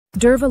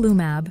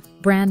Durvalumab,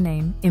 brand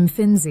name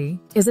Imfinzi,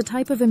 is a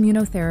type of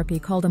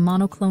immunotherapy called a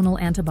monoclonal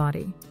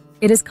antibody.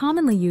 It is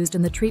commonly used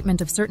in the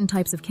treatment of certain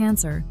types of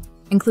cancer,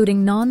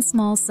 including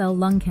non-small cell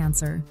lung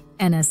cancer,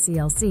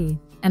 NSCLC,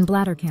 and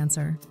bladder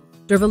cancer.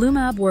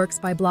 Durvalumab works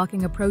by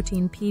blocking a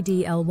protein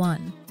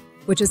PD-L1,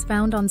 which is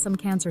found on some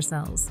cancer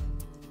cells.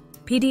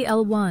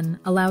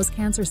 PD-L1 allows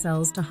cancer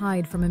cells to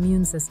hide from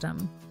immune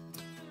system.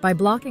 By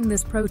blocking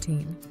this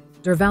protein,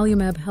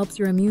 Durvalumab helps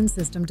your immune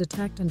system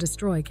detect and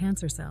destroy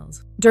cancer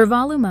cells.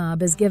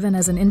 Durvalumab is given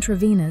as an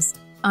intravenous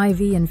IV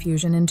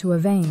infusion into a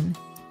vein,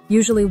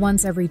 usually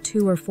once every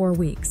 2 or 4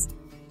 weeks,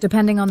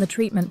 depending on the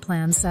treatment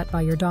plan set by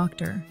your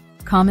doctor.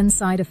 Common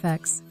side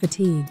effects: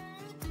 fatigue,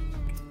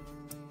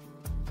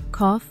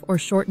 cough or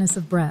shortness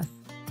of breath,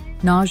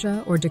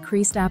 nausea or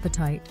decreased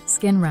appetite,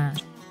 skin rash.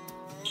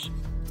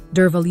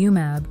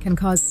 Durvalumab can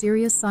cause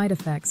serious side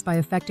effects by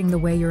affecting the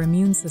way your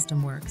immune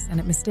system works, and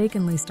it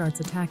mistakenly starts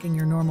attacking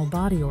your normal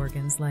body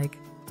organs like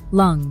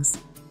lungs.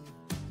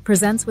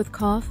 Presents with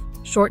cough,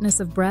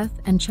 shortness of breath,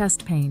 and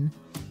chest pain.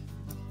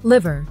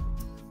 Liver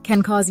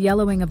can cause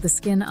yellowing of the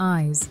skin,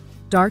 eyes,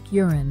 dark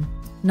urine,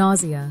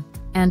 nausea,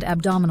 and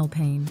abdominal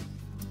pain.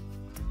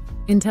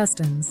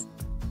 Intestines.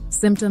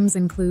 Symptoms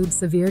include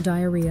severe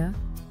diarrhea,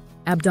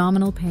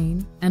 abdominal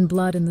pain, and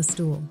blood in the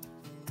stool.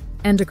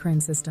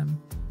 Endocrine system.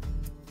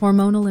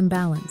 Hormonal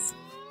imbalance,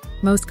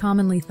 most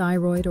commonly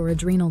thyroid or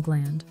adrenal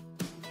gland,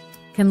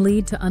 can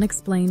lead to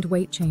unexplained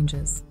weight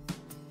changes,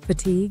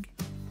 fatigue,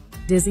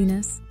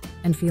 dizziness,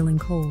 and feeling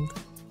cold.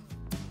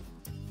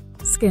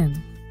 Skin.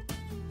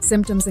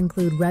 Symptoms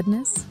include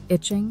redness,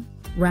 itching,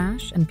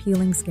 rash, and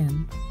peeling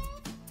skin.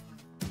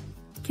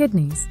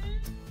 Kidneys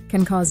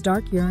can cause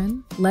dark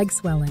urine, leg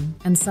swelling,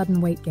 and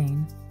sudden weight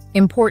gain.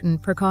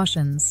 Important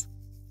precautions.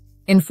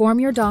 Inform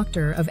your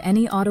doctor of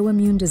any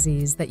autoimmune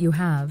disease that you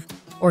have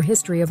or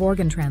history of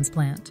organ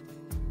transplant.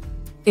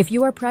 If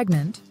you are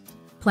pregnant,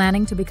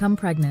 planning to become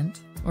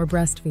pregnant, or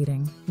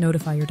breastfeeding,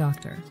 notify your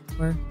doctor.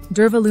 Or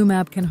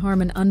Durvalumab can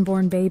harm an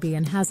unborn baby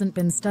and hasn't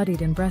been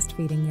studied in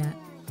breastfeeding yet.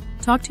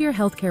 Talk to your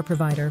healthcare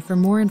provider for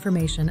more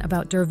information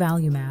about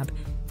Durvalumab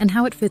and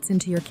how it fits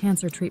into your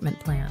cancer treatment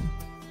plan.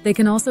 They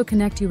can also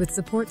connect you with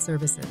support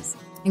services,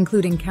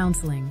 including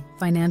counseling,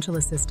 financial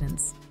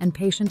assistance, and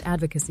patient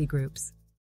advocacy groups.